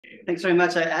Thanks very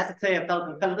much. I have to say, I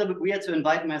felt a little bit weird to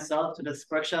invite myself to this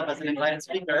workshop as an invited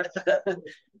speaker.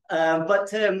 But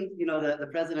Tim, the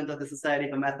president of the Society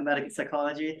for Mathematical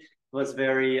Psychology, was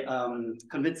very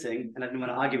convincing, and I didn't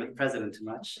want to argue with the president too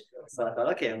much. So I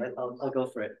thought, okay, I'll go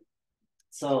for it.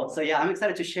 So yeah, I'm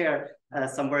excited to share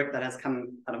some work that has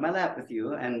come out of my lab with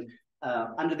you, and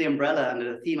under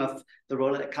the theme of the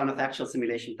role that counterfactual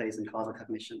simulation plays in causal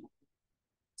cognition.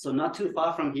 So not too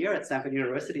far from here at Stanford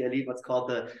University, I lead what's called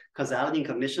the Causality and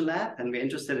Cognition Lab, and we're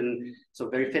interested in, so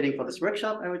very fitting for this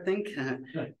workshop, I would think,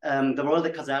 the role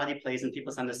that causality plays in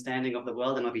people's understanding of the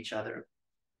world and of each other.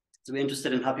 So we're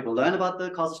interested in how people learn about the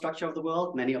causal structure of the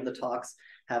world. Many of the talks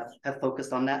have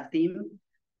focused on that theme.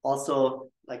 Also,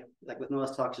 like with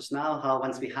Noah's talk just now, how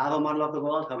once we have a model of the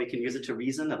world, how we can use it to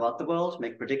reason about the world,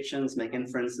 make predictions, make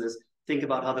inferences, think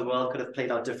about how the world could have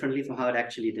played out differently from how it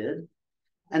actually did.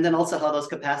 And then also how those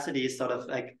capacities sort of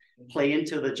like play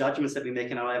into the judgments that we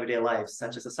make in our everyday lives,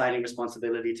 such as assigning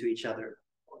responsibility to each other.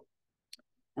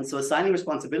 And so assigning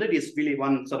responsibility is really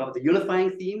one sort of the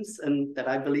unifying themes and that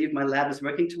I believe my lab is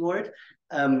working toward,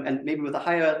 and maybe with a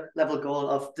higher level goal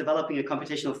of developing a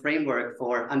computational framework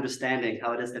for understanding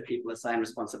how it is that people assign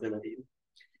responsibility.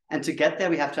 And to get there,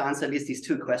 we have to answer at least these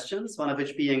two questions, one of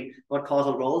which being what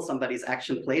causal role somebody's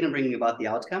action played in bringing about the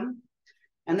outcome.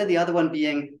 And then the other one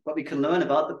being what we can learn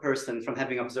about the person from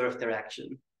having observed their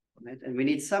action. Right? And we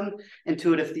need some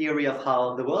intuitive theory of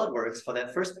how the world works for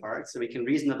that first part, so we can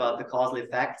reason about the causal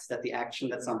effects that the action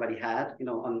that somebody had,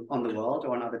 on the world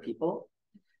or on other people.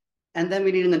 And then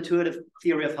we need an intuitive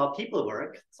theory of how people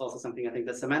work. It's also something I think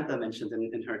that Samantha mentioned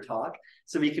in her talk.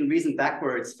 So we can reason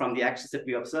backwards from the actions that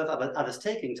we observe others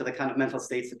taking to the kind of mental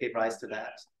states that give rise to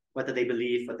that. What did they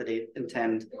believe? What did they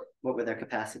intend? What were their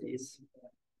capacities?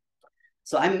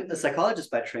 So I'm a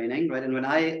psychologist by training, right? And when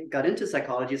I got into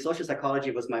psychology, social psychology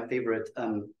was my favorite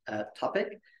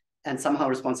topic. And somehow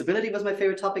responsibility was my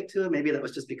favorite topic too. Maybe that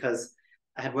was just because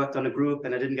I had worked on a group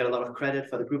and I didn't get a lot of credit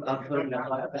for the group output. And I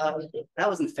thought, that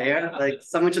wasn't fair. Like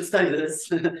someone should study this.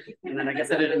 And then I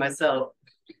guess I did it myself.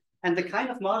 And the kind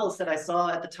of models that I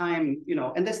saw at the time,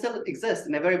 and they still exist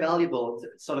and they're very valuable to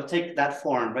sort of take that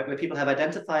form, right? Where people have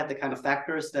identified the kind of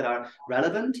factors that are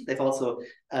relevant. They've also,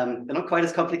 they're not quite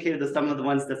as complicated as some of the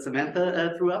ones that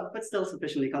Samantha threw up, but still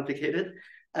sufficiently complicated.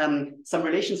 Some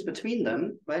relations between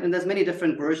them, right? And there's many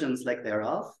different versions like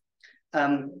thereof.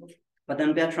 But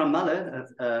then Bertrand Malle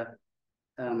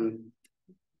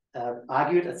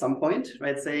argued at some point,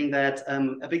 right, saying that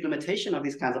a big limitation of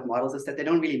these kinds of models is that they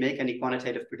don't really make any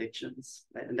quantitative predictions,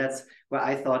 right? And that's where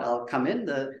I thought I'll come in,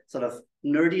 the sort of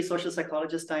nerdy social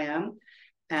psychologist I am.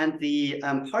 And the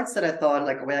parts that I thought,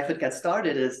 like, where I could get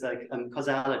started is like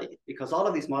causality, because all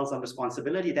of these models on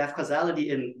responsibility, they have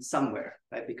causality in somewhere,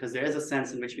 right? Because there is a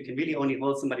sense in which we can really only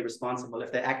hold somebody responsible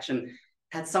if their action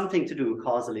had something to do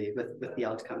causally with the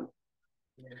outcome.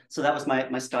 So that was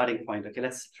my starting point. Okay,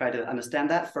 let's try to understand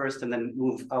that first and then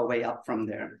move our way up from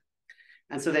there.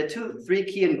 And so there are three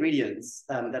key ingredients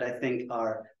that I think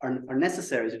are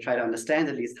necessary to try to understand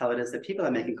at least how it is that people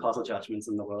are making causal judgments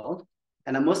in the world.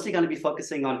 And I'm mostly going to be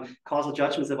focusing on causal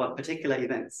judgments about particular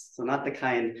events. So not the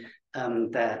kind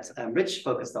that Rich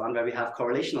focused on, where we have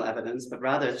correlational evidence, but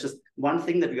rather it's just one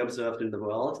thing that we observed in the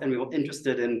world, and we were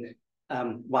interested in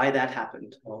why that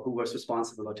happened, or who was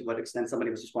responsible, or to what extent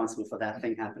somebody was responsible for that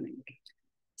thing happening.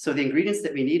 So the ingredients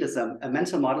that we need is a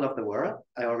mental model of the world.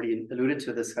 I already alluded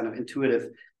to this kind of intuitive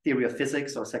theory of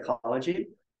physics or psychology,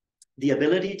 the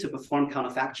ability to perform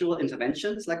counterfactual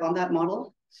interventions like on that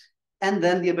model, and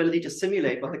then the ability to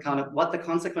simulate what the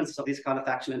consequences of these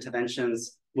counterfactual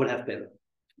interventions would have been.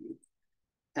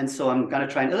 And so I'm going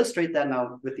to try and illustrate that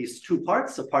now with these two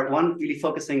parts. So part one, really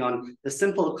focusing on the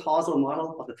simple causal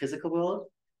model of the physical world.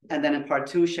 And then in part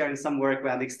two, sharing some work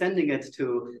where I'm extending it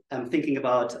to thinking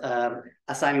about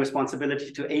assigning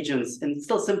responsibility to agents in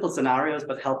still simple scenarios,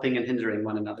 but helping and hindering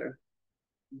one another.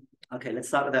 Okay, let's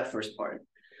start with that first part.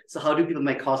 So how do people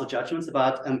make causal judgments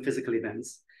about physical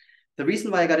events? The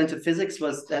reason why I got into physics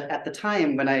was that at the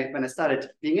time when I started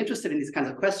being interested in these kinds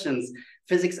of questions,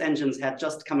 physics engines had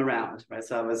just come around, right?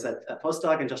 So I was at a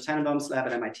postdoc in Josh Tannenbaum's lab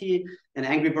at MIT, and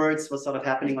Angry Birds was sort of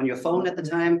happening on your phone at the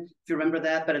time, if you remember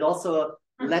that. But it also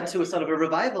led to a sort of a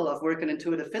revival of work in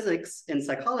intuitive physics in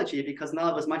psychology, because now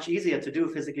it was much easier to do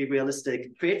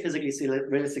create physically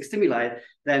realistic stimuli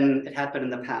than it had been in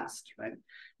the past, right?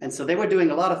 And so they were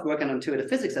doing a lot of work on intuitive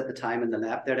physics at the time in the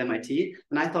lab there at MIT.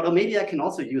 And I thought, oh, maybe I can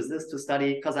also use this to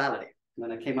study causality. And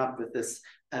then I came up with this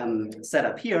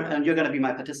setup here, and you're going to be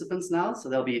my participants now. So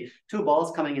there'll be two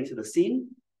balls coming into the scene,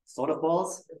 sort of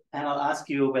balls. And I'll ask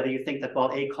you whether you think that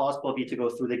ball A caused ball B to go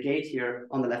through the gate here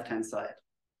on the left-hand side.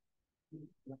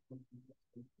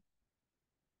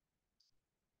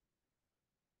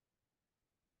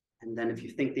 And then if you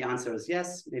think the answer is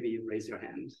yes, maybe you raise your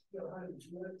hand.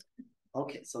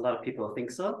 Okay, so a lot of people think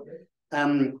so.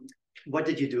 What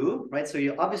did you do, right? So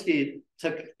you obviously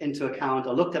took into account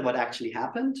or looked at what actually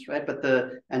happened, right? But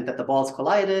that the balls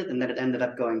collided and that it ended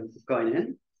up going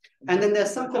in. And then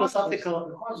there's some philosophical.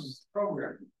 The cause is the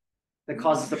program. The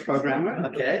cause is the programmer.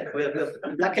 Okay.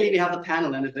 Luckily, we have a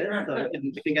panel in a bit, so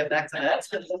we can get back to that.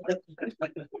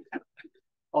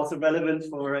 Also relevant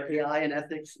for AI and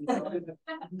ethics.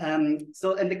 And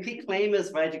the key claim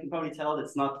is, right, you can probably tell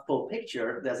it's not the full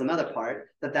picture. There's another part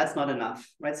that's not enough,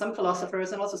 right? Some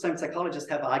philosophers and also some psychologists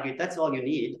have argued that's all you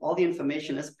need. All the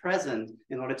information is present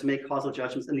in order to make causal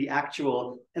judgments in the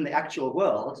actual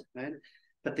world, right?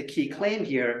 But the key claim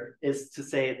here is to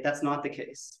say that's not the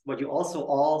case. What you also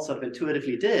all sort of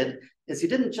intuitively did is you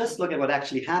didn't just look at what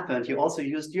actually happened. You also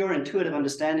used your intuitive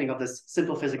understanding of this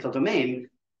simple physical domain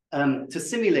to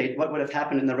simulate what would have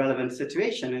happened in the relevant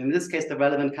situation. And in this case, the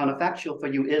relevant counterfactual for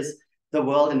you is the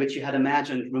world in which you had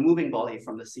imagined removing ball A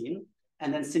from the scene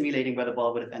and then simulating where the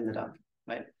ball would have ended up,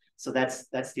 right? So that's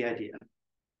the idea.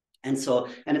 And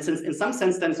it's in some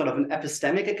sense then sort of an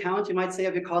epistemic account, you might say,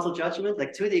 of your causal judgment,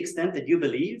 like to the extent that you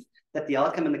believe that the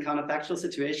outcome in the counterfactual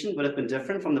situation would have been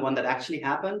different from the one that actually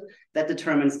happened, that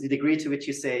determines the degree to which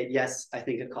you say, yes, I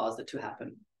think it caused it to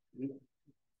happen.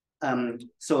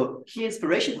 So key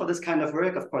inspiration for this kind of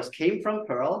work, of course, came from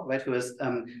Pearl, right, who has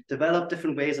developed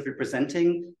different ways of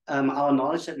representing our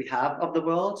knowledge that we have of the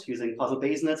world using causal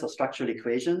Bayes-nets or structural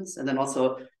equations, and then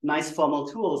also nice formal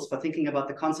tools for thinking about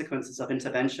the consequences of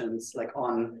interventions like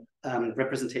on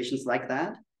representations like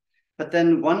that. But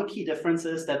then one key difference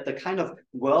is that the kind of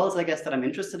worlds, I guess, that I'm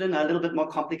interested in are a little bit more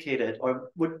complicated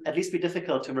or would at least be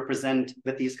difficult to represent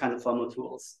with these kind of formal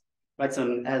tools, right?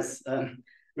 So as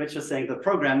Rich was saying, the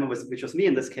programmer, which was me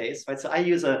in this case, right? So I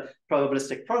use a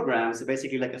probabilistic program, so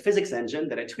basically like a physics engine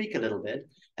that I tweak a little bit.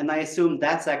 And I assume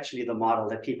that's actually the model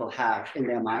that people have in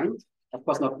their mind. Of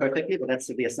course, not perfectly, but that's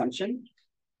the assumption.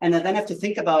 And I then have to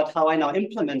think about how I now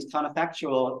implement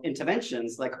counterfactual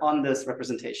interventions like on this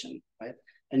representation, right?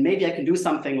 And maybe I can do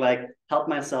something like help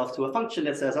myself to a function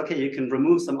that says, okay, you can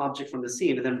remove some object from the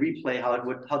scene and then replay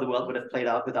how the world would have played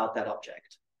out without that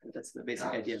object. That's the basic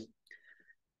idea.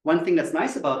 One thing that's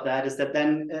nice about that is that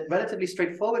then relatively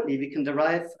straightforwardly, we can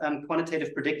derive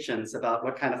quantitative predictions about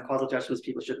what kind of causal judgments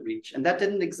people should reach. And that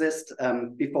didn't exist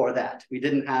before that. We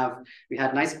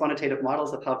had nice quantitative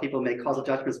models of how people make causal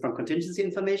judgments from contingency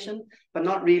information, but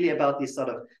not really about these sort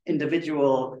of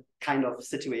individual kind of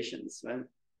situations, right?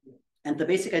 And the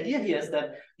basic idea here is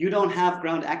that you don't have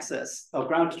ground access or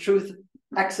ground truth,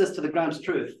 access to the ground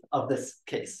truth of this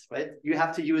case, right? You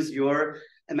have to use your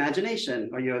imagination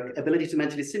or your ability to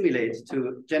mentally simulate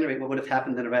to generate what would have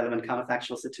happened in a relevant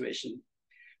counterfactual situation.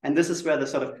 And this is where the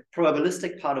sort of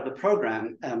probabilistic part of the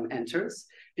program enters,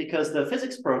 because the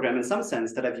physics program, in some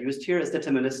sense, that I've used here is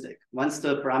deterministic. Once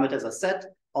the parameters are set,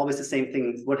 always the same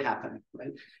thing would happen,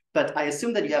 right? But I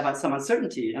assume that you have some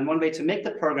uncertainty, and one way to make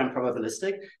the program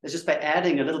probabilistic is just by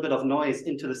adding a little bit of noise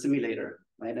into the simulator,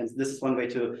 right? And this is one way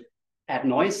to add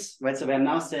noise, right? So I'm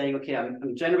now saying, okay,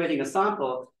 I'm generating a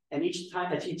sample, and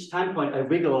at each time point, I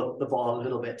wiggle the ball a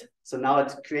little bit. So now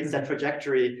it creates that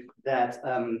trajectory that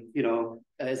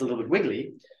is a little bit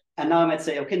wiggly. And now I might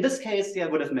say, okay, in this case, I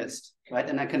would have missed, right?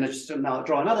 And I can just now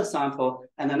draw another sample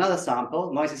and another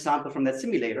sample, noisy sample from that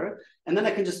simulator. And then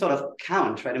I can just sort of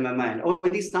count, right, in my mind. Oh,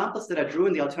 these samples that I drew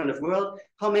in the alternative world,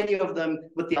 how many of them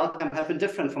would the outcome have been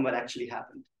different from what actually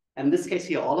happened? And in this case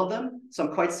here, all of them. So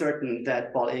I'm quite certain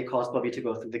that ball A caused ball B to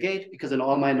go through the gate, because in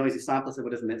all my noisy samples, I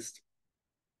would have missed.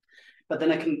 But then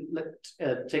I can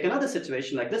take another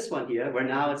situation like this one here, where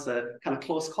now it's a kind of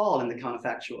close call in the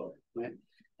counterfactual, right?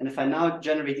 And if I now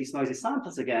generate these noisy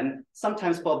samples again,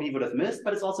 sometimes ball B would have missed,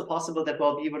 but it's also possible that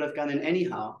ball B would have gone in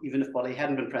anyhow, even if ball A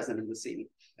hadn't been present in the scene.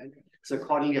 Right? So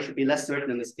accordingly, I should be less certain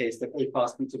in this case that A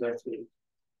caused B to go through.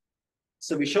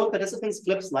 So we show participants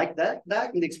flips like that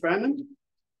in the experiment,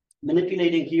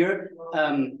 manipulating here.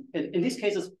 In these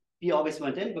cases, B always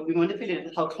went in, but we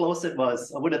manipulated how close it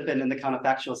was or would have been in the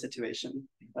counterfactual situation.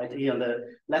 Right here on the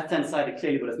left-hand side, it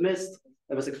clearly would have missed.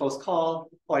 There was a close call,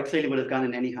 or it clearly would have gone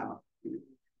in anyhow.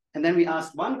 And then we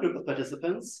asked one group of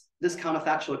participants this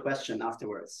counterfactual question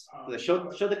afterwards. So they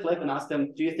showed the clip and asked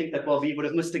them, do you think that ball B would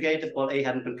have missed the gate if ball A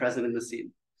hadn't been present in the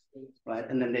scene? Right,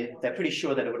 and then they're pretty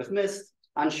sure that it would have missed,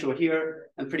 unsure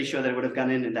here, and pretty sure that it would have gone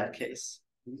in that case.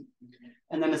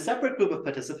 And then a separate group of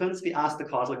participants, we asked the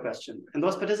causal question. And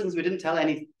those participants, we didn't tell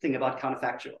anything about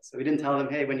counterfactual. So we didn't tell them,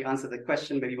 hey, when you answer the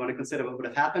question, maybe you want to consider what would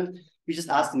have happened. We just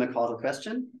asked them a causal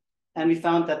question. And we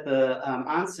found that the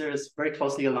answers very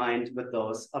closely aligned with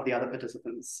those of the other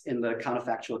participants in the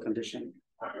counterfactual condition.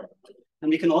 And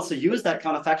we can also use that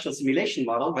counterfactual simulation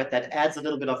model, right, that adds a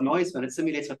little bit of noise when it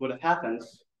simulates what would have happened.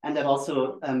 And that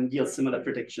also yields similar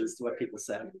predictions to what people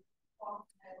said.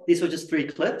 These were just 3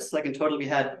 clips. Like in total, we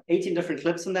had 18 different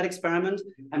clips in that experiment.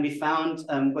 And we found,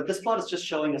 what this plot is just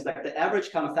showing is like the average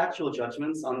counterfactual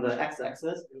judgments on the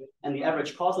x-axis and the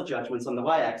average causal judgments on the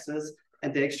y-axis.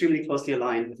 And they're extremely closely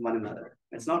aligned with one another.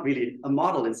 It's not really a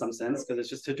model in some sense, because it's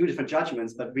just 2 different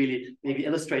judgments, but really maybe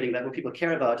illustrating that what people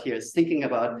care about here is thinking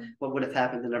about what would have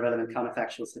happened in a relevant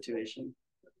counterfactual situation.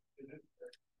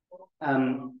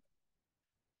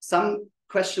 Some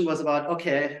question was about,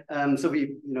 okay, so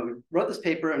we wrote this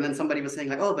paper, and then somebody was saying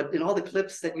like, oh, but in all the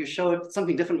clips that you showed,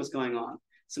 something different was going on.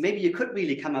 So maybe you could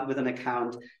really come up with an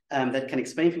account that can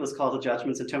explain people's causal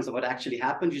judgments in terms of what actually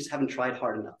happened. You just haven't tried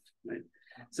hard enough, right?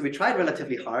 So we tried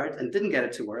relatively hard and didn't get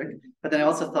it to work. But then I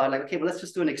also thought like, okay, well, let's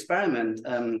just do an experiment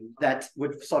that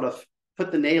would sort of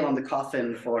put the nail on the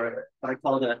coffin for what I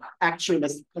call the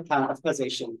actualist account of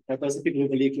causation. Right? Those are people who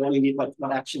believe you only need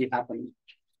what actually happened.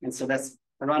 And so that's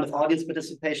a round of audience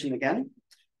participation again.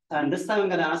 And this time I'm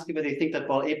going to ask you whether you think that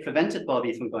ball A prevented ball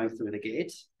B from going through the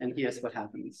gate. And here's what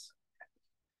happens.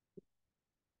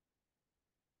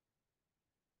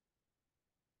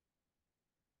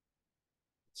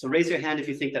 So raise your hand if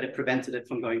you think that it prevented it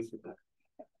from going through.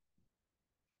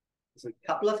 There's a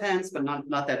couple of hands, but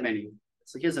not that many.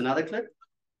 So here's another clip.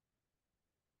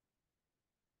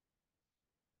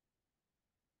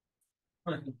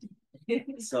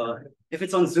 So if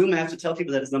it's on Zoom, I have to tell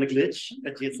people that it's not a glitch.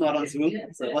 Actually, it's not on Zoom,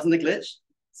 so it wasn't a glitch.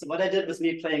 So what I did was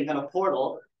me playing kind of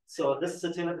Portal. So this is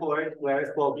a teleport where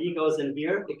if ball B goes in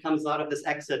here, it comes out of this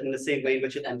exit in the same way in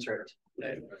which it entered.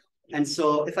 Right? And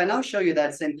so if I now show you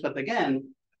that same clip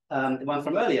again, the one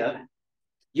from earlier,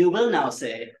 you will now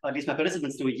say, or at least my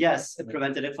participants do, yes, it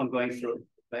prevented it from going through,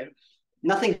 right?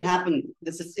 Nothing happened.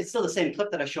 It's still the same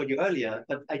clip that I showed you earlier,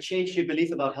 but I changed your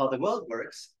belief about how the world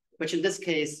works, which in this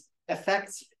case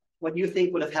affects what you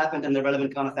think would have happened in the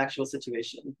relevant counterfactual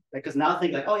situation. Because now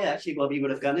think like, oh yeah, actually, well, we would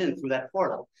have gone in through that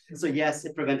portal. So yes,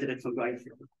 it prevented it from going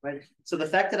through, right? So the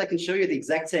fact that I can show you the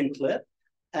exact same clip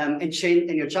and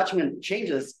your judgment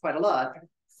changes quite a lot,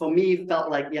 for me felt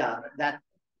like, yeah,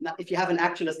 if you have an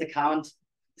actualist account,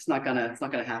 it's not gonna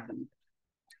happen.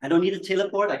 I don't need a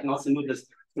teleport. I can also move this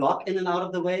block in and out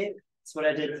of the way. That's what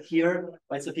I did here,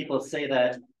 right? So people say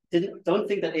that don't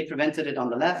think that it prevented it on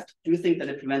the left. Do think that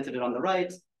it prevented it on the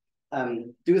right.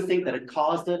 Do think that it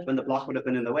caused it when the block would have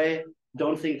been in the way.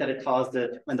 Don't think that it caused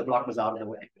it when the block was out of the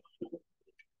way.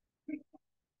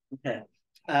 Okay.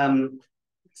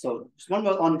 So just one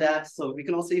more on that. So we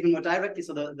can also even more directly.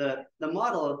 So the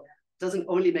model doesn't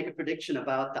only make a prediction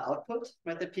about the output,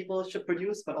 right, that people should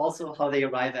produce, but also how they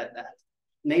arrive at that,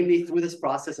 namely through this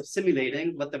process of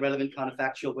simulating what the relevant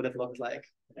counterfactual would have looked like.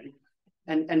 Right?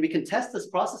 And we can test this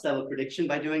process level prediction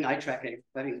by doing eye tracking.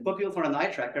 Right? We can put people for an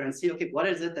eye tracker and see, okay, what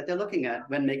is it that they're looking at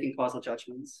when making causal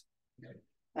judgments? Okay.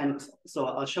 And so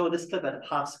I'll show this clip at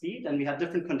half speed, and we have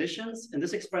different conditions. In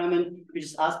this experiment, we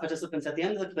just asked participants at the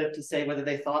end of the clip to say whether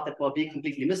they thought that ball B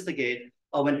completely missed the gate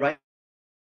or went right.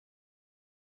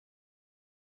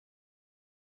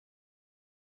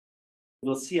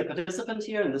 We'll see a participant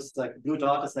here, and this like blue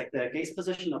dot is like their gaze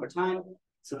position over time.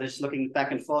 So they're just looking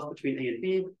back and forth between A and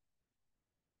B,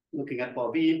 looking at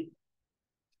ball B,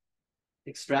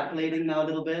 extrapolating now a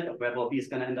little bit of where ball B is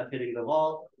going to end up hitting the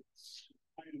wall,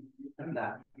 and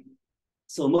that.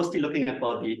 So mostly looking at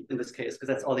ball B in this case, because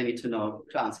that's all they need to know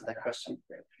to answer that question.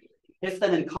 If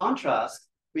then in contrast,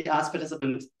 we ask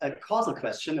participants a causal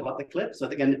question about the clip, so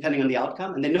again, depending on the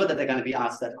outcome, and they know that they're going to be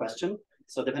asked that question.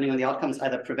 So depending on the outcomes,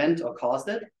 either prevent or caused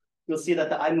it, you'll see that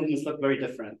the eye movements look very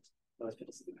different for those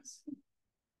participants.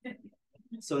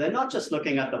 So they're not just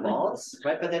looking at the balls,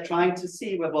 right? But they're trying to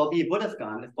see where ball B would have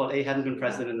gone if ball A hadn't been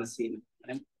present in the scene.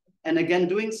 Right? And again,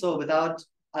 doing so without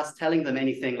us telling them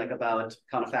anything like about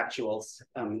counterfactuals.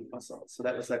 So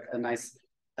that was like a nice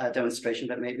demonstration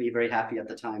that made me very happy at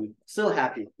the time. Still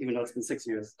happy, even though it's been 6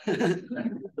 years.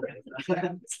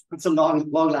 It's a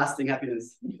long-lasting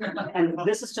happiness. And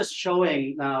this is just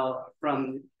showing now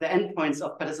from the endpoints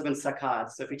of participants'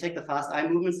 saccades. So if we take the fast eye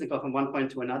movements and go from one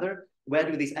point to another, where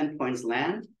do these endpoints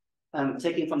land?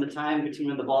 Taking from the time between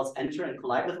when the balls enter and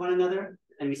collide with one another.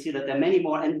 And we see that there are many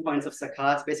more endpoints of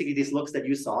saccades, basically these looks that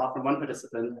you saw from one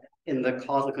participant in the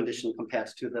causal condition compared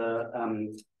to the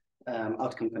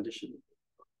outcome condition.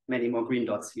 Many more green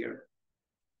dots here.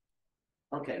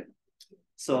 Okay,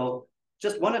 so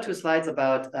just 1 or 2 slides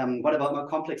about what about more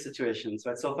complex situations,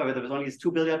 right? So far, there was only these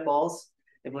 2 billiard balls.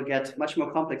 It will get much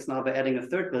more complex now by adding a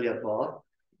 3rd billiard ball.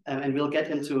 And we'll get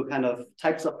into kind of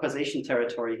types of causation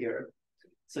territory here.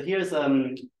 So here's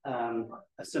a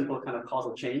simple kind of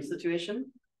causal chain situation.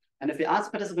 And if we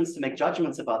ask participants to make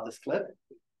judgments about this clip,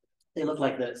 they look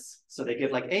like this. So they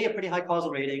give like A, a pretty high causal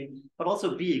rating, but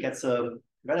also B gets a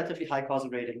relatively high causal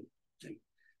rating.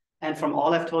 And from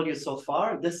all I've told you so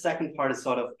far, this second part is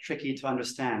sort of tricky to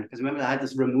understand, because remember I had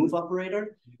this remove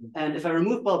operator, and if I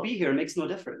remove ball B here, it makes no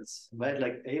difference, right?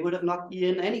 Like A would have knocked E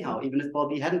in anyhow, even if ball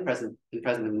B hadn't been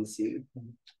present in the scene.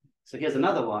 So here's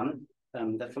another one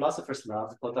that philosophers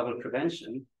love called double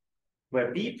prevention,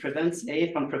 where B prevents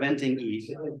A from preventing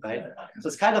E, right? So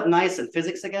it's kind of nice in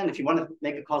physics again. If you want to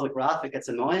make a causal graph, it gets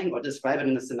annoying, or describe it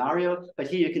in a scenario. But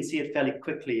here you can see it fairly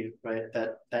quickly, right?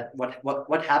 That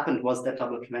what happened was that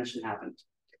double prevention happened.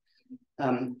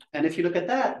 And if you look at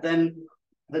that, then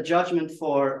the judgment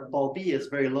for ball B is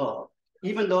very low.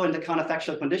 Even though in the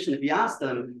counterfactual condition, if you ask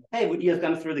them, hey, would E have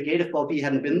gone through the gate if ball B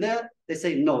hadn't been there? They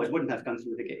say, no, it wouldn't have gone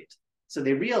through the gate. So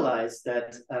they realize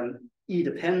that E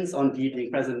depends on B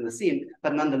being present in the scene,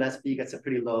 but nonetheless, B gets a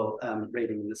pretty low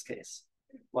rating in this case.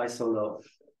 Why so low?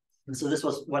 And so this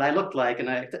was what I looked like, and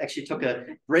I actually took a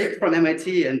break from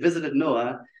MIT and visited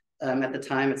Noah at the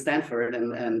time at Stanford,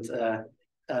 and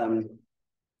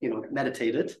you know,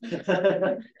 meditated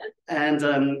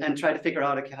and tried to figure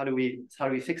out, okay, how do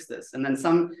we fix this? And then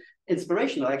some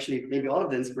inspiration, or actually maybe all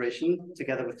of the inspiration,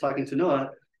 together with talking to Noah,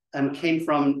 came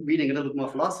from reading a little bit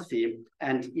more philosophy,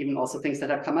 and even also things that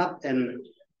have come up in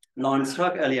Lawrence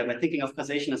talk earlier by thinking of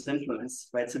causation as influence,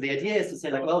 right? So the idea is to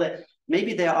say like, well,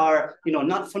 maybe there are, you know,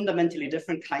 not fundamentally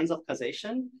different kinds of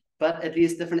causation, but at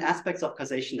least different aspects of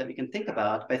causation that we can think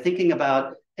about by thinking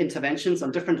about interventions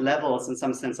on different levels in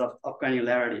some sense of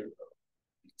granularity.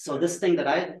 So this thing that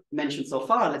I mentioned so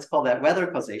far, let's call that weather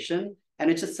causation. And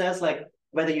it just says like,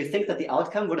 whether you think that the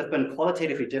outcome would have been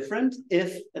qualitatively different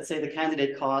if, let's say, the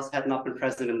candidate cause had not been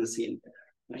present in the scene.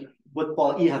 Right? Would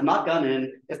ball E have not gone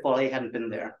in if ball A hadn't been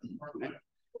there?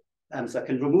 Right? So I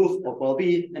can remove ball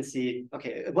B and see,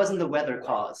 okay, it wasn't the weather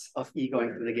cause of E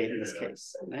going through the gate in this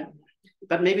case. Right?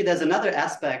 But maybe there's another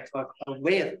aspect or a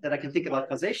way that I can think about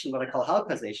causation, what I call how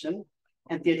causation.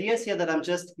 And the idea is here that I'm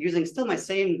just using still my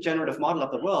same generative model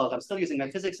of the world. I'm still using my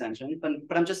physics engine,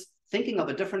 but I'm just thinking of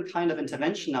a different kind of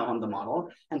intervention now on the model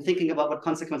and thinking about what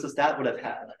consequences that would have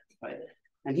had, right?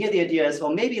 And here the idea is,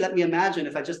 well, maybe let me imagine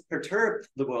if I just perturbed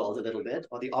the world a little bit,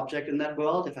 or the object in that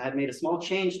world, if I had made a small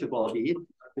change to ball B,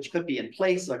 which could be in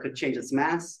place or could change its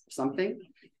mass or something,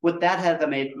 would that have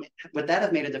made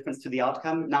a difference to the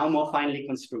outcome, now more finely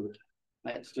construed,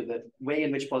 right? To the way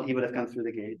in which ball E would have come through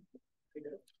the gate.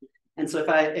 And so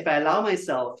if I allow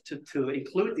myself to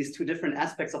include these two different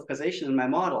aspects of causation in my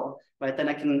model, right, then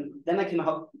I can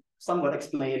somewhat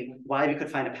explain why we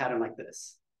could find a pattern like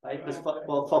this, right? Because for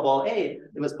ball A,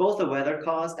 it was both a weather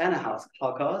cause and a how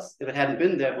cause. If it hadn't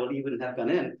been there, ball E wouldn't have gone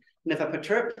in. And if I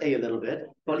perturbed A a little bit,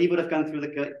 ball E would have gone through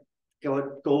the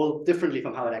goal differently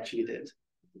from how it actually did.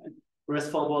 Right? Whereas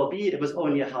for ball B, it was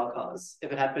only a how cause.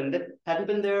 If it hadn't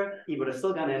been there, E would have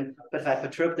still gone in. But if I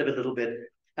perturbed it a little bit,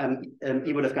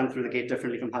 he would have gone through the gate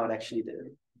differently from how it actually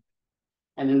did.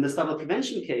 And in this double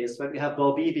prevention case, where we have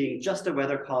ball B being just a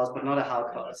weather cause, but not a how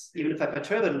cause, even if I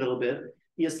perturb it a little bit,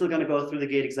 he is still going to go through the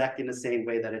gate exactly in the same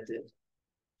way that it did.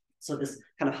 So this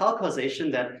kind of how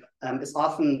causation that is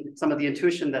often some of the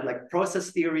intuition that like process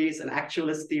theories and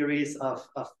actualist theories of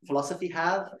philosophy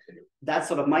have, that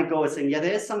sort of might go as saying, yeah,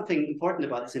 there is something important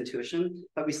about this intuition,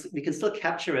 but we can still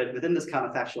capture it within this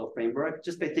counterfactual framework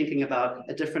just by thinking about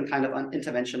a different kind of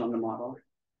intervention on the model.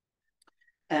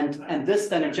 And this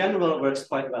then in general works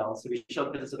quite well. So we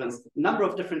showed participants a number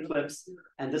of different clips,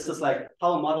 and this is like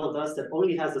how a model does that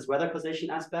only has this weather causation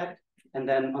aspect. And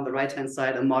then on the right-hand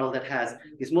side, a model that has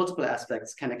these multiple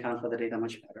aspects can account for the data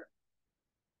much better.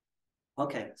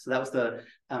 Okay, so that was the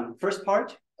first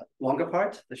part, longer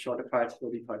part. The shorter part will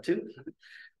be part two.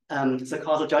 So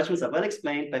causal judgments are well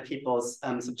explained by people's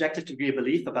subjective degree of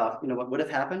belief about what would have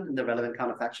happened in the relevant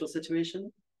counterfactual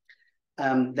situation.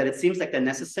 That it seems like they're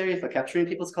necessary for capturing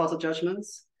people's causal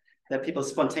judgments. That people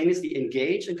spontaneously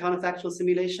engage in counterfactual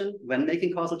simulation when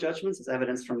making causal judgments, as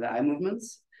evidenced from their eye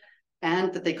movements.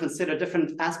 And that they consider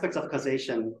different aspects of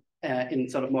causation in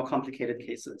sort of more complicated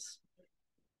cases.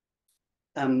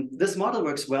 This model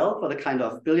works well for the kind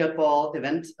of billiard ball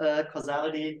event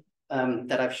causality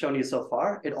that I've shown you so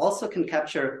far. It also can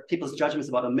capture people's judgments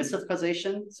about omissive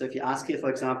causation. So if you ask here,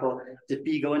 for example, did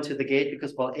B go into the gate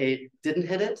because ball A didn't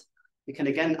hit it? You can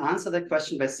again answer that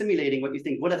question by simulating what you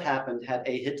think would have happened had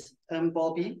A hit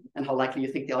ball B and how likely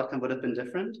you think the outcome would have been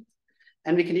different.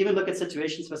 And we can even look at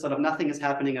situations where sort of nothing is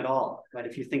happening at all, right?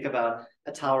 If you think about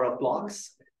a tower of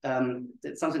blocks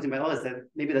it's something to my knowledge that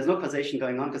maybe there's no causation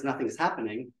going on because nothing is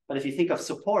happening. But if you think of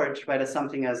support, right, as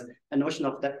something as a notion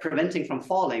of that preventing from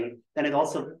falling, then it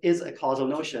also is a causal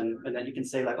notion. And then you can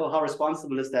say like, oh, how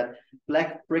responsible is that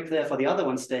black brick there for the other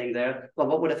one staying there? Well,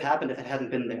 what would have happened if it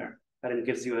hadn't been there? But it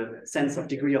gives you a sense of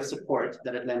degree of support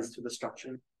that it lends to the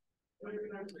structure.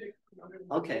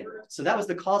 Okay, so that was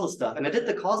the causal stuff. And I did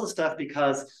the causal stuff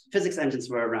because physics engines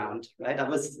were around, right?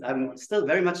 I'm still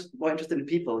very much more interested in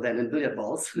people than in billiard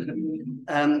balls.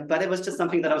 But it was just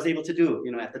something that I was able to do,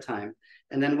 at the time.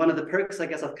 And then one of the perks, I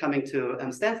guess, of coming to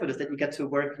Stanford is that you get to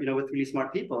work, with really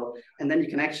smart people. And then you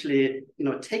can actually,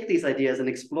 take these ideas and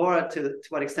explore to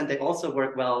what extent they also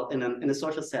work well in a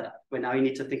social setup, where now you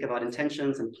need to think about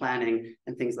intentions and planning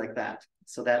and things like that.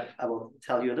 So that I will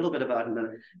tell you a little bit about in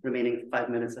the remaining 5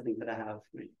 minutes, I think, that I have.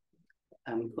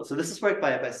 Cool. So this is work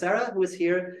by Sarah, who is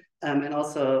here, and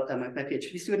also my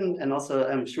PhD student, and also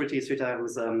Shruti Srita,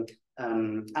 who's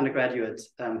undergraduate,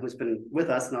 who's been with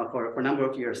us now for a number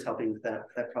of years helping with that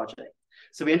project.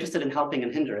 So we're interested in helping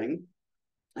and hindering.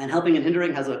 And helping and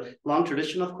hindering has a long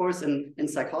tradition, of course, in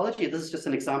psychology. This is just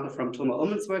an example from Tuomo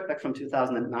Ullmann's work back from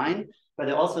 2009, where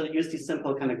they also use these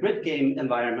simple kind of grid game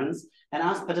environments and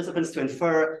ask participants to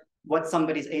infer what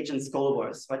somebody's agent's goal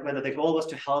was, right? Whether the goal was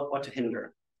to help or to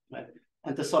hinder, right?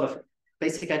 And the sort of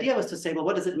basic idea was to say, well,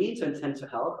 what does it mean to intend to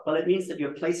help? Well, it means that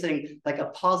you're placing like a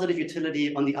positive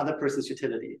utility on the other person's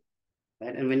utility,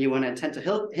 right? And when you want to intend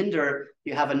to hinder,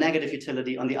 you have a negative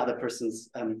utility on the other person's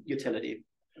utility.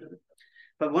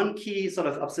 But one key sort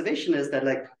of observation is that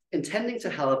like intending to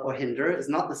help or hinder is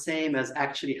not the same as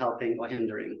actually helping or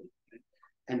hindering.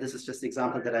 And this is just the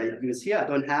example that I use here. I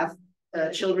don't have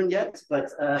children yet, but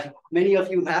many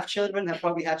of you who have children have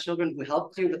probably had children who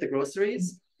helped you with the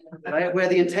groceries, right? Where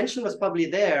the intention was probably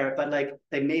there, but like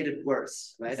they made it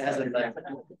worse, right? As in like,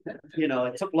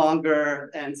 it took longer.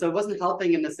 And so it wasn't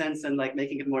helping in the sense and like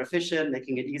making it more efficient,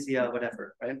 making it easier,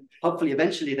 whatever, right? Hopefully,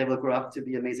 eventually they will grow up to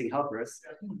be amazing helpers,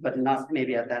 but not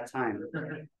maybe at that time.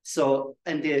 So,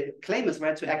 and the claim is,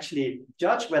 right, to actually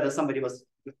judge whether somebody was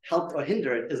helped or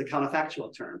hindered is a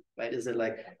counterfactual term, right? Is it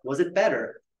like, was it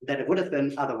better than it would have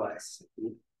been otherwise?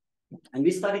 And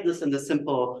we studied this in this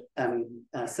simple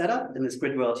setup in this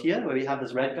grid world here, where we have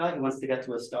this red guy who wants to get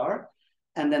to a star,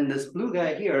 and then this blue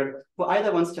guy here who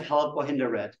either wants to help or hinder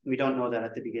red. We don't know that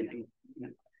at the beginning.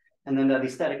 And then there are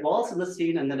these static walls in the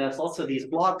scene, and then there's also these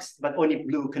blocks, but only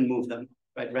blue can move them,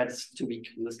 right? Red is too weak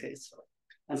in this case.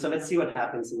 And so let's see what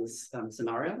happens in this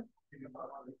scenario.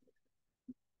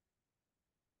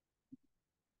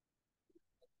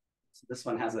 So this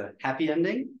one has a happy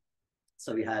ending.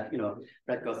 So we had,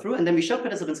 red go through, and then we showed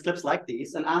participants clips like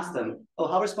these and asked them, oh,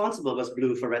 how responsible was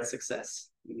blue for red's success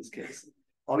in this case?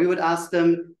 Or we would ask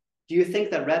them, do you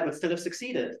think that red would still have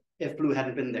succeeded if blue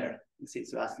hadn't been there? You see,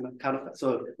 so ask them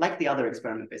so like the other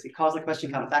experiment, basically, causal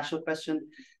question, counterfactual question.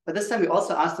 But this time we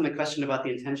also asked them a question about the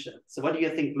intention. So what do you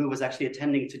think blue was actually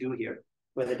intending to do here?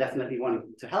 Were they definitely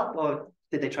wanting to help, or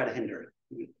did they try to hinder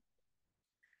it?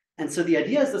 And so the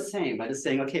idea is the same, right? It's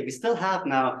saying, okay, we still have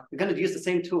now, we're going to use the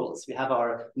same tools. We have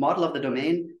our model of the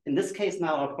domain. In this case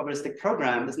now, our probabilistic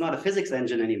program is not a physics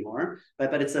engine anymore,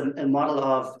 right? But it's a model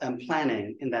of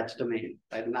planning in that domain,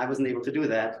 right? And I wasn't able to do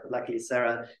that. Luckily,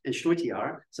 Sarah and Shruti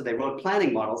are. So they wrote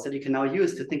planning models that you can now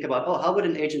use to think about, oh, how would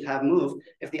an agent have moved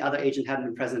if the other agent hadn't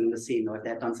been present in the scene, or if they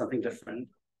had done something different?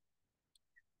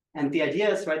 And the idea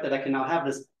is, right, that I can now have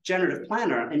this generative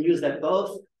planner and use that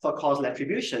both for causal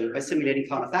attribution by simulating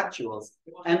counterfactuals,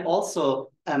 and also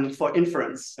for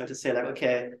inference, so to say like,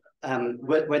 okay,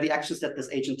 were the actions that this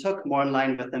agent took more in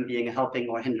line with them being a helping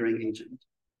or hindering agent?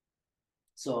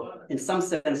 So in some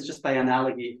sense, just by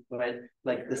analogy, right,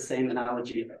 like the same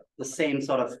analogy, the same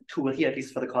sort of tool here, at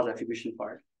least for the causal attribution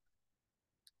part.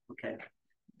 Okay,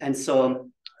 and so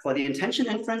for the intention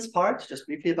inference part, just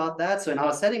briefly about that. So in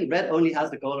our setting, red only has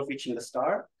the goal of reaching the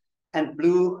star, and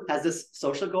blue has this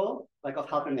social goal, like of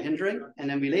helping or hindering. And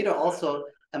then we later also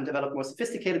develop more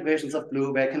sophisticated versions of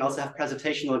blue, where it can also have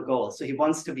presentational goals. So he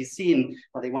wants to be seen,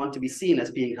 or they want to be seen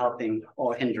as being helping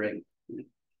or hindering.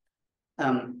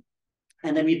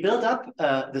 And then we build up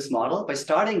this model by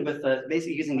starting with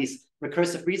basically using these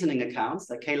recursive reasoning accounts,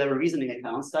 like K-level reasoning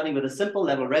accounts, starting with a simple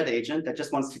level red agent that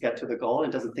just wants to get to the goal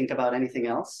and doesn't think about anything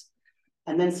else.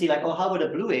 And then see like, oh, how would a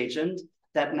blue agent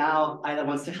that now either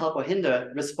wants to help or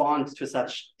hinder respond to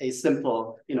such a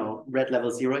simple, red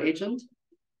level 0 agent?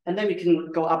 And then we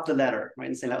can go up the ladder, right?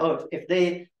 And say like, oh, if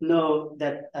they know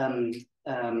that,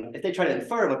 if they try to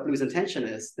infer what blue's intention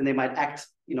is, then they might act,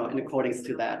 in accordance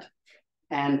to that.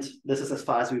 And this is as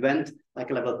far as we went, like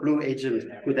a level blue agent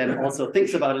who then also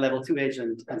thinks about a level 2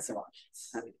 agent and so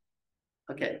on.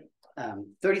 Okay,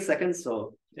 30 seconds,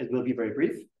 so it will be very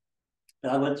brief.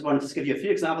 I want to just give you a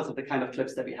few examples of the kind of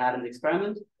clips that we had in the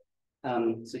experiment.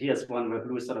 So here's one where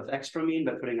blue is sort of extra mean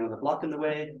by putting another block in the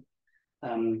way.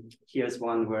 Here's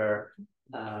one where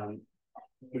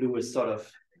blue is sort of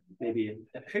maybe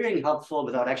appearing helpful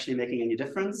without actually making any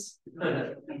difference.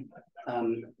 Then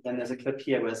there's a clip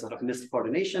here where sort of missed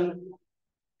coordination.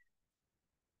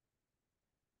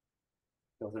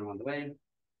 Goes around the way.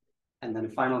 And then a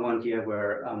final one here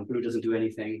where blue doesn't do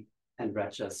anything and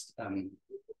red just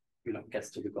gets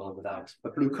to the goal without.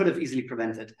 But blue could have easily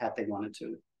prevented had they wanted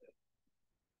to.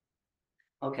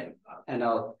 Okay, and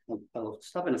I'll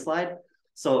stop in a slide.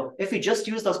 So if we just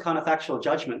use those counterfactual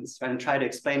judgments and try to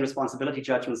explain responsibility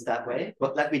judgments that way,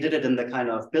 but like we did it in the kind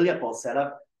of billiard ball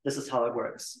setup, this is how it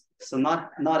works. So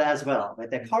not as well, right?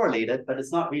 They're correlated, but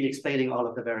it's not really explaining all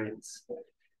of the variance.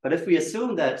 But if we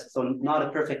assume that, so not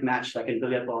a perfect match like in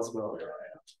billiard balls world,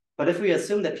 but if we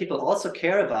assume that people also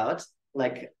care about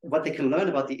like what they can learn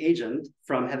about the agent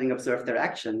from having observed their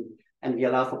action, and we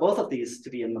allow for both of these to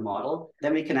be in the model,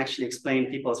 then we can actually explain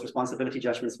people's responsibility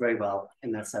judgments very well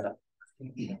in that setup.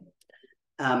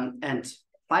 And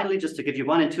finally, just to give you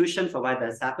one intuition for why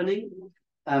that's happening.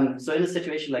 So in a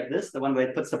situation like this, the one where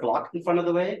it puts a block in front of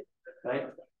the way, right?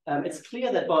 It's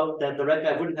clear that, that the red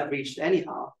guy wouldn't have reached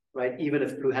anyhow, right? Even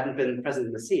if blue hadn't been present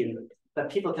in the scene. But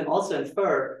people can also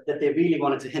infer that they really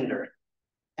wanted to hinder,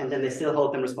 and then they still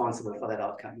hold them responsible for that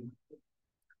outcome.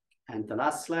 And the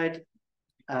last slide.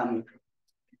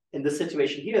 In this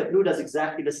situation here, blue does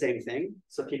exactly the same thing.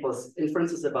 So people's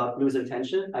inferences about blue's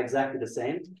intention are exactly the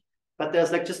same. But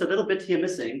there's like just a little bit here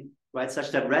missing, right?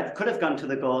 Such that red could have gone to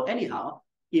the goal anyhow,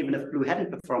 even if blue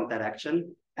hadn't performed that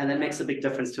action. And that makes a big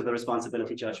difference to the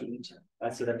responsibility judgment,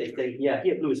 right? So that they think, yeah,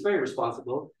 here blue is very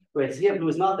responsible, whereas here blue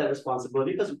is not that responsible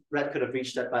because red could have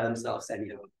reached that by themselves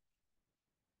anyhow.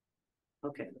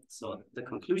 Okay, so the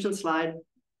conclusion slide.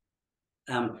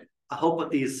 I hope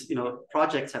what these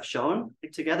projects have shown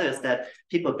together is that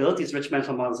people build these rich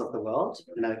mental models of the world,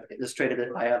 and I've illustrated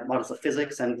it by models of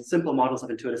physics and simple models of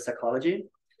intuitive psychology,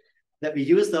 that we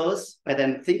use those by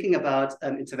then thinking about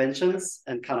interventions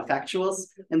and counterfactuals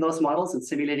in those models and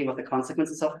simulating what the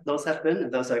consequences of those have been,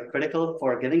 and those are critical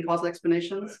for giving causal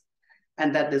explanations,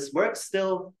 and that this works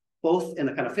still both in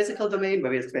the kind of physical domain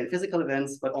where we explain physical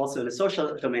events, but also in the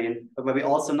social domain where we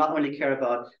also not only care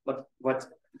about what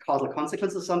causal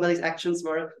consequences of somebody's actions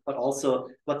were, but also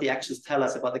what the actions tell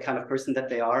us about the kind of person that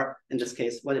they are, in this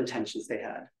case, what intentions they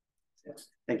had.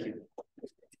 Thank you.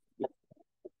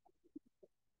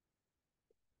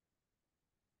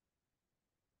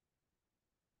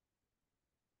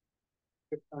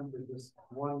 Under just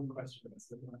one question.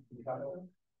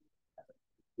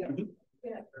 Yeah.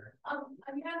 Yeah.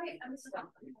 I'm stuck.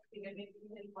 Maybe you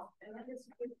can help. And that is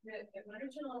with the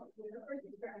original,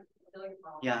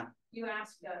 yeah. You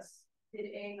asked us, did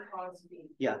A cause B?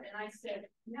 Yeah. And I said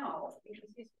no, because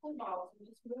these pool balls were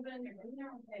just moving and doing their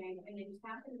own thing, and they just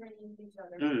happened to run into each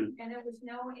other. And there was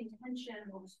no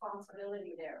intention or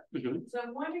responsibility there. So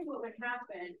I'm wondering what would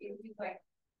happen if you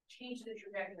change the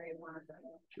trajectory of one of them.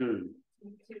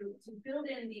 To build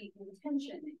in the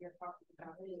intention that you're talking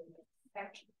about.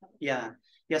 Yeah.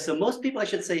 So most people, I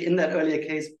should say, in that earlier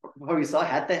case, probably saw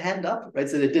had their hand up, right?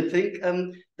 So they did think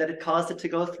that it caused it to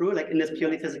go through, like in this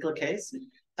purely physical case.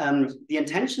 The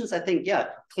intentions, I think,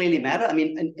 clearly matter. I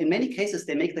mean, in many cases,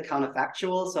 they make the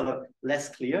counterfactual sort of less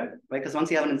clear, right? Because once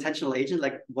you have an intentional agent,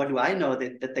 like, what do I know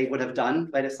that they would have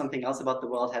done, right, if something else about the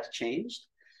world had changed?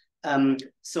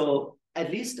 So at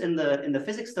least in the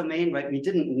physics domain, right, we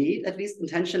didn't need at least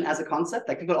intention as a concept.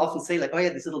 Like people often say, like, oh yeah,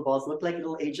 these little balls look like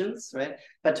little agents, right?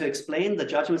 But to explain the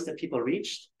judgments that people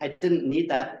reached, I didn't need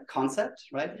that concept,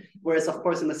 right? Whereas, of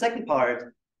course, in the second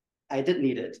part, I did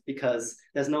need it because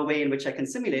there's no way in which I can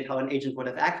simulate how an agent would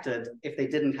have acted if they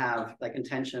didn't have like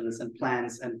intentions and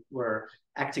plans and were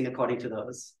acting according to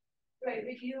those. Right,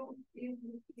 but you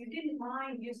didn't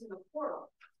mind using the portal,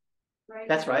 right?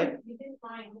 That's right. You didn't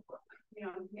mind,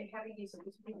 having these in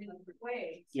different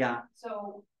ways. Yeah.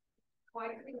 So why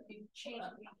couldn't you change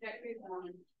the trajectory of one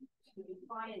to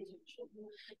define intention?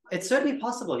 It's certainly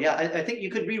possible. Yeah, I think you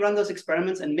could rerun those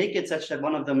experiments and make it such that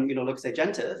one of them, looks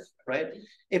agentive, right?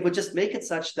 It would just make it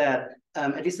such that,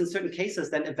 at least in certain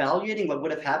cases, then evaluating what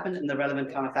would have happened in the relevant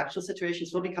counterfactual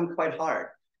situations will become quite hard,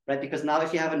 right? Because now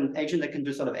if you have an agent that can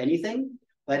do sort of anything,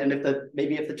 right? And if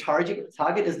the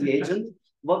target is the agent,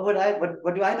 what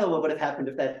do I know what would have happened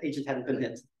if that agent hadn't been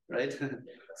hit, right?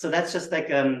 So that's just like,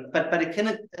 but it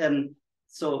can,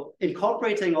 so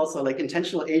incorporating also like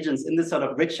intentional agents in this sort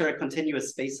of richer continuous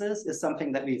spaces is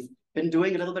something that we've been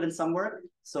doing a little bit in some work.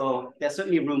 So there's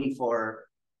certainly room for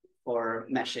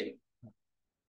meshing.